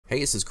Hey,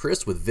 this is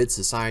Chris with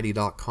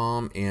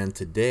vidsociety.com, and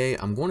today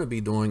I'm going to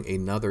be doing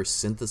another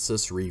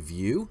Synthesys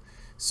review.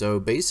 So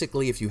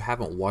basically, if you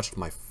haven't watched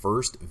my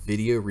first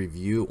video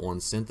review on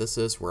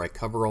Synthesys where I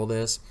cover all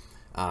this,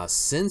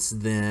 since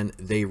then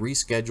they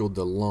rescheduled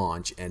the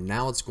launch and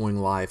now it's going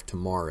live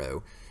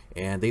tomorrow.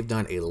 And they've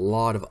done a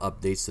lot of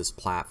updates to this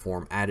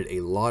platform, added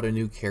a lot of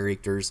new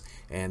characters,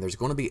 and there's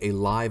going to be a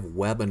live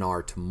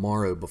webinar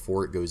tomorrow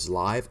before it goes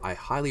live. I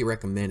highly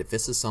recommend, if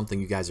this is something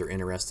you guys are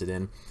interested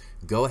in,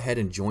 go ahead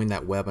and join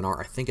that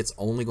webinar. I think it's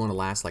only going to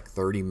last like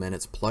 30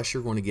 minutes, plus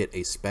you're going to get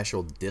a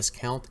special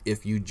discount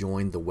if you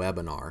join the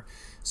webinar.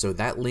 So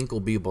that link will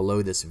be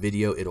below this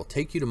video. It'll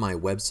take you to my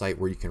website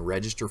where you can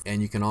register,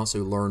 and you can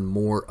also learn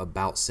more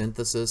about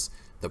Synthesys,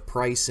 the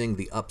pricing,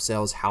 the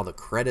upsells, how the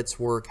credits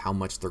work, how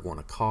much they're going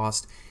to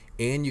cost,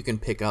 and you can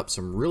pick up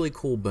some really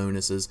cool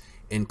bonuses,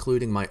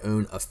 including my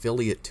own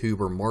affiliate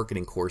tuber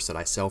marketing course that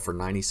I sell for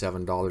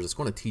 $97. It's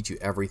going to teach you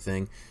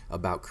everything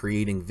about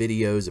creating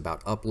videos,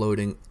 about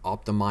uploading,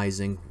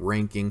 optimizing,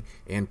 ranking,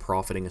 and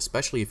profiting,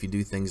 especially if you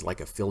do things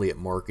like affiliate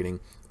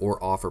marketing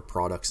or offer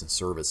products and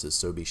services.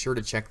 So be sure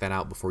to check that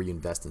out before you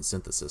invest in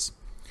Synthesys.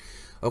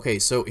 Okay,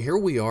 so here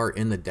we are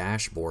in the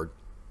dashboard.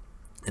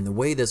 And the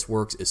way this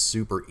works is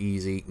super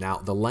easy. Now,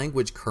 the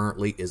language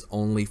currently is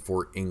only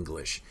for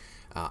English.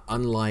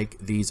 Unlike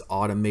these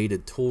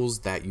automated tools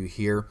that you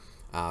hear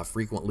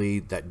frequently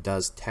that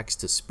does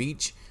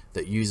text-to-speech,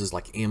 that uses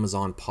like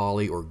Amazon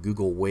Poly or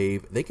Google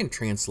Wave, they can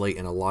translate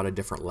in a lot of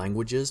different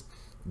languages,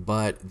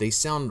 but they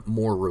sound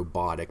more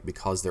robotic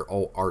because they're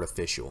all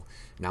artificial.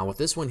 Now with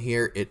this one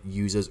here, it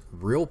uses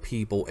real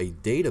people, a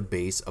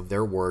database of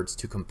their words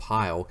to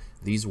compile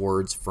these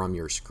words from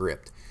your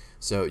script.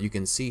 So you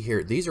can see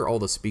here, these are all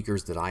the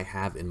speakers that I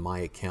have in my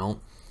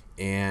account.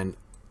 And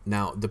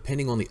now,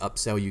 depending on the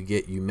upsell you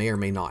get, you may or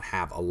may not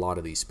have a lot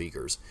of these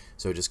speakers.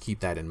 So just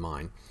keep that in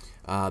mind.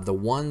 The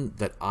one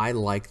that I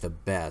like the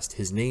best,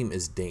 his name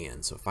is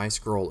Dan. So if I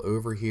scroll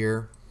over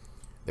here,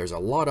 there's a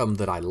lot of them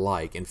that I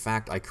like. In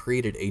fact, I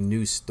created a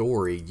new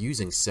story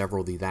using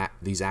several of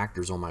these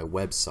actors on my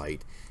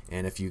website.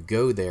 And if you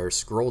go there,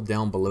 scroll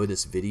down below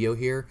this video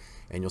here,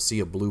 and you'll see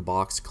a blue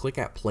box. Click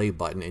that play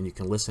button, and you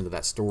can listen to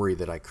that story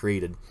that I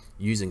created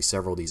using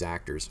several of these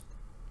actors.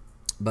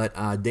 But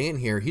Dan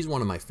here, he's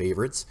one of my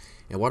favorites.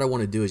 And what I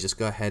want to do is just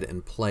go ahead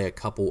and play a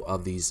couple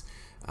of these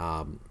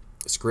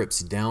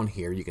scripts down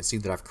here. You can see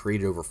that I've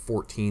created over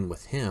 14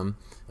 with him,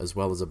 as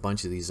well as a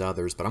bunch of these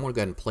others. But I'm going to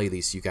go ahead and play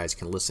these so you guys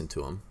can listen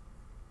to them.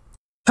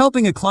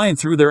 Helping a client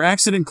through their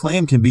accident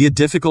claim can be a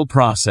difficult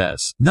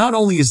process. Not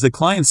only is the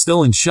client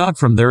still in shock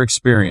from their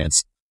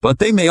experience, but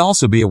they may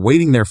also be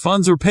awaiting their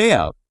funds or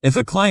payout. If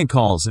a client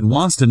calls and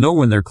wants to know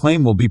when their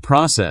claim will be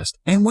processed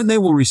and when they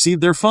will receive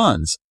their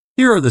funds,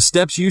 here are the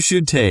steps you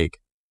should take.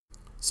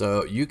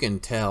 So you can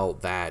tell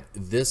that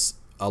this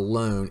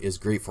alone is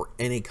great for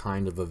any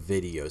kind of a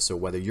video. So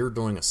whether you're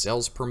doing a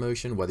sales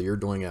promotion, whether you're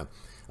doing a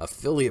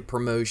affiliate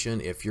promotion,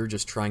 if you're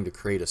just trying to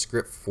create a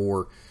script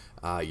for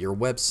your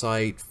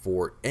website,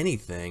 for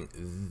anything,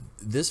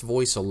 this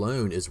voice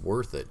alone is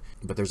worth it.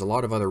 But there's a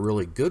lot of other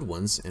really good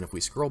ones, and if we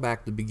scroll back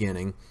to the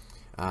beginning,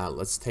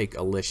 let's take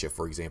Alicia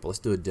for example. Let's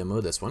do a demo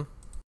of this one.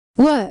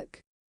 Work,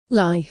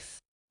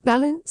 life,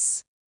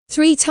 balance,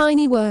 3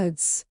 tiny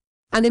words.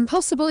 An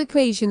impossible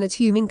equation that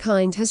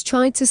humankind has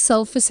tried to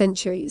solve for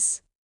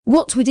centuries.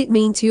 What would it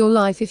mean to your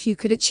life if you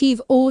could achieve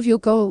all of your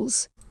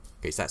goals?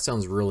 Okay, so that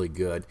sounds really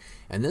good.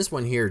 And this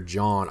one here,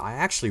 John, I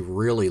actually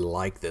really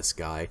like this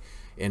guy.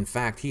 In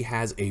fact, he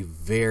has a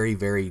very,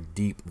 very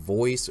deep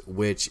voice,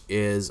 which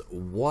is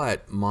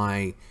what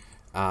my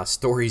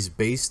story's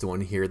based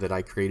on here that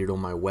I created on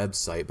my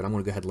website. But I'm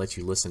going to go ahead and let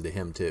you listen to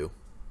him too.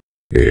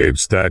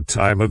 It's that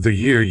time of the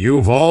year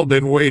you've all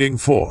been waiting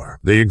for.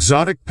 The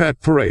Exotic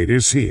Pet Parade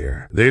is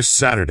here this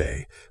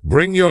Saturday.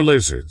 Bring your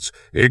lizards,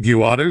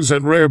 iguanas,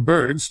 and rare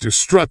birds to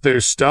strut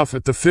their stuff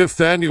at the 5th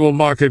Annual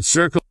Market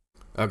Circle.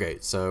 Okay,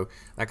 so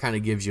that kind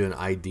of gives you an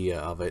idea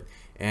of it.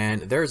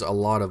 And there's a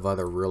lot of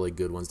other really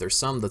good ones. There's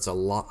some that's a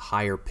lot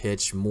higher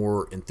pitch,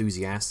 more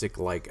enthusiastic,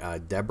 like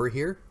Deborah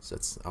here. So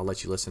I'll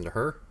let you listen to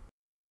her.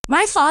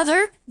 My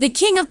father, the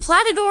king of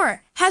Platador,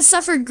 has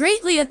suffered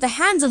greatly at the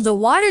hands of the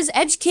Water's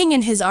Edge King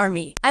and his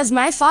army. As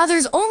my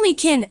father's only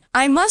kin,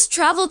 I must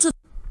travel to...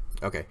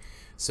 Okay,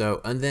 so,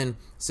 and then,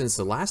 since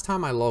the last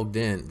time I logged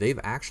in, they've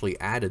actually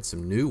added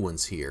some new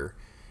ones here.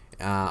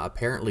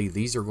 Apparently,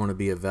 these are going to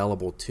be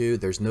available too.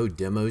 There's no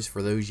demos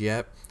for those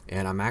yet,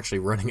 and I'm actually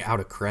running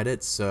out of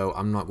credits, so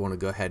I'm not going to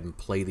go ahead and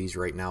play these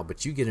right now,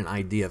 but you get an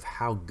idea of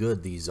how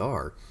good these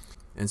are.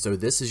 And so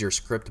this is your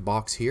script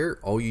box here.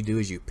 All you do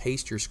is you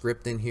paste your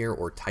script in here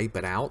or type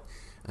it out,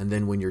 and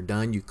then when you're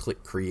done you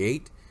click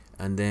create,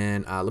 and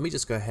then let me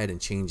just go ahead and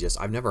change this.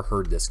 I've never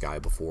heard this guy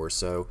before,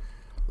 so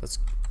let's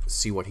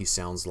see what he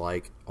sounds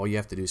like. All you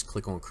have to do is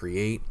click on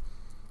create.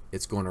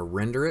 It's going to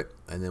render it,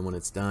 and then when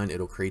it's done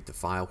it'll create the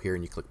file here,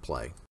 and you click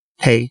play.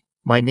 Hey,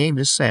 my name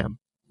is Sam.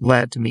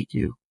 Glad to meet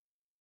you.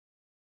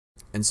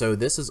 And so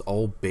this is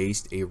all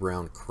based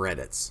around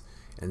credits.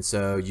 And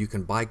so you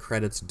can buy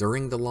credits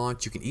during the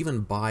launch. You can even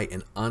buy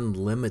an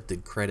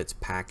unlimited credits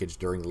package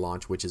during the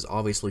launch, which is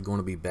obviously going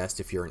to be best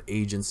if you're an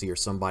agency or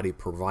somebody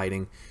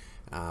providing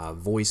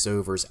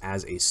voiceovers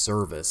as a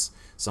service,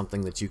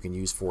 something that you can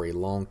use for a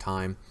long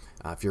time.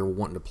 If you're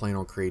wanting to plan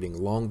on creating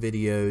long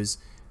videos,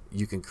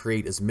 you can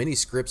create as many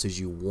scripts as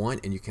you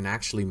want, and you can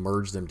actually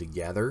merge them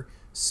together.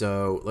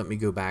 So let me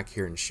go back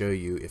here and show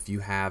you. If you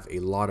have a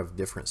lot of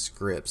different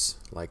scripts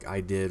like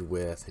I did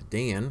with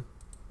Dan,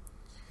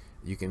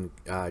 you can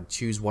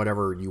choose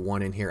whatever you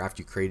want in here.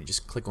 After you create it,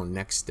 just click on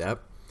next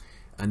step,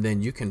 and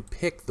then you can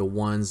pick the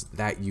ones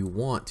that you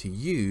want to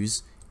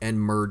use and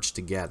merge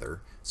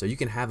together. So you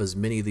can have as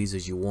many of these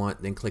as you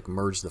want, then click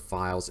merge the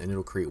files, and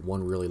it'll create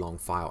one really long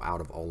file out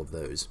of all of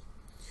those.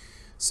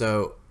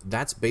 So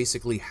that's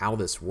basically how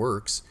this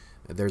works.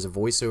 There's a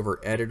voiceover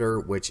editor,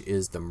 which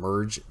is the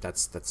merge.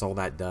 That's all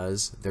that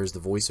does. There's the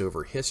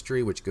voiceover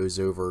history, which goes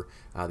over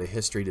the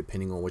history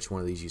depending on which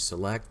one of these you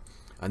select.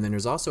 And then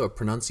there's also a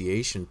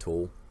pronunciation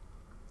tool.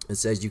 It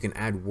says you can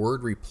add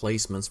word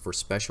replacements for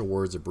special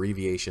words,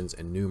 abbreviations,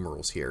 and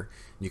numerals here.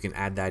 You can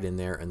add that in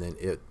there, and then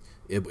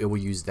it will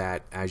use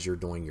that as you're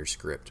doing your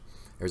script.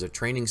 There's a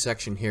training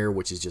section here,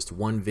 which is just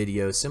one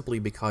video, simply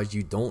because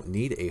you don't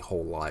need a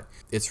whole lot.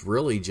 It's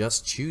really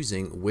just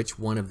choosing which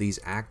one of these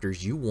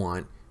actors you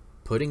want,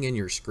 putting in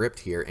your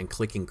script here, and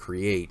clicking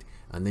create.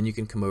 And then you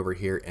can come over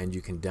here and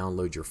you can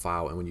download your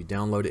file. And when you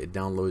download it, it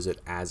downloads it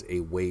as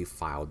a WAV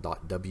file,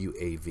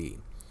 .wav.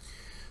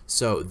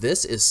 So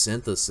this is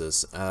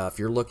Synthesys. If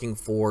you're looking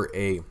for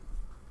a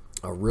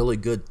really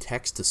good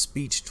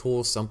text-to-speech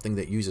tool, something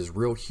that uses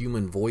real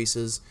human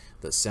voices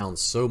that sounds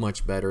so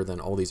much better than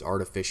all these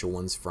artificial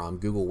ones from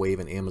Google Wave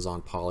and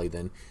Amazon Poly,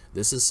 then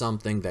this is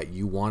something that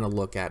you want to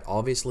look at.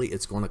 Obviously,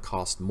 it's going to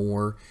cost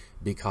more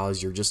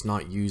because you're just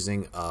not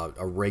using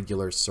a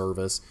regular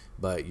service,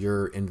 but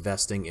you're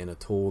investing in a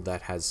tool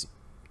that has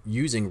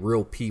using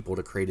real people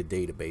to create a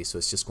database, so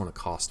it's just going to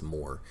cost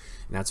more,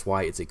 and that's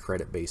why it's a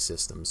credit-based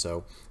system.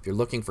 So if you're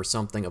looking for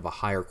something of a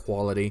higher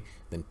quality,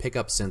 then pick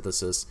up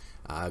Synthesys.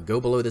 Go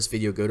below this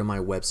video, go to my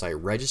website,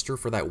 register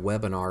for that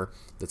webinar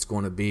that's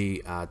going to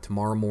be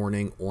tomorrow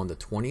morning on the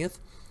 20th,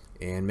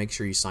 and make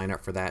sure you sign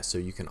up for that so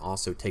you can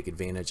also take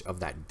advantage of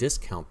that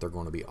discount they're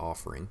going to be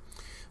offering.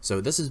 So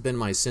this has been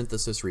my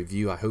Synthesys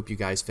review. I hope you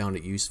guys found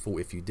it useful.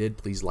 If you did,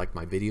 please like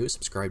my video,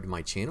 subscribe to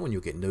my channel, and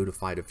you'll get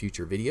notified of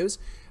future videos.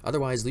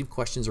 Otherwise, leave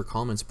questions or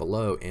comments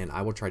below, and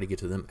I will try to get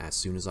to them as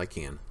soon as I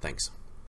can. Thanks.